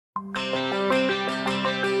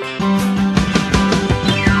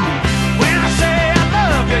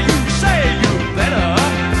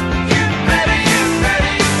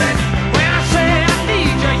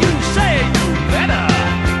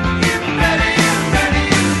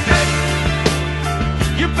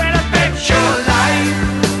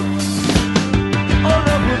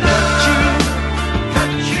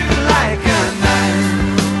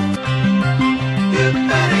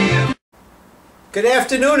Good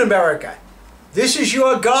afternoon, America. This is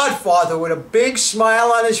your Godfather with a big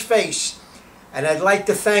smile on his face. And I'd like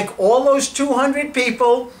to thank all those 200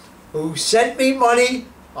 people who sent me money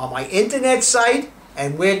on my internet site,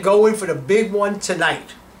 and we're going for the big one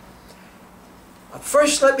tonight.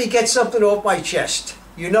 First, let me get something off my chest.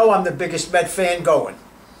 You know I'm the biggest Met fan going.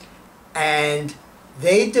 And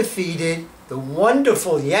they defeated the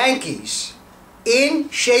wonderful Yankees in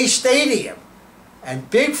Shea Stadium.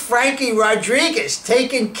 And Big Frankie Rodriguez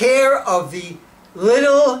taking care of the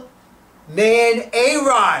little man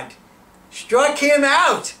A-Rod. Struck him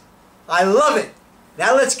out. I love it.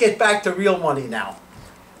 Now let's get back to real money now.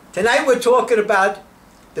 Tonight we're talking about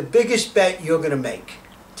the biggest bet you're going to make.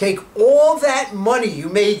 Take all that money you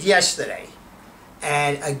made yesterday.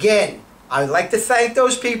 And again, I'd like to thank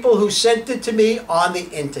those people who sent it to me on the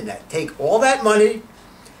internet. Take all that money.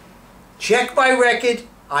 Check my record.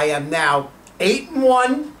 I am now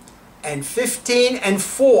 8-1 and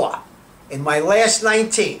 15-4 in my last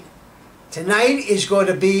 19. Tonight is going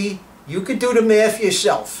to be, you can do the math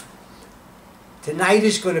yourself. Tonight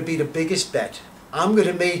is going to be the biggest bet. I'm going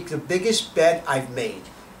to make the biggest bet I've made.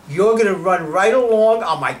 You're going to run right along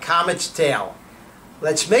on my comet's tail.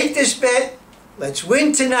 Let's make this bet. Let's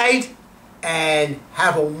win tonight and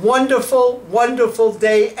have a wonderful, wonderful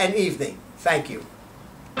day and evening. Thank you.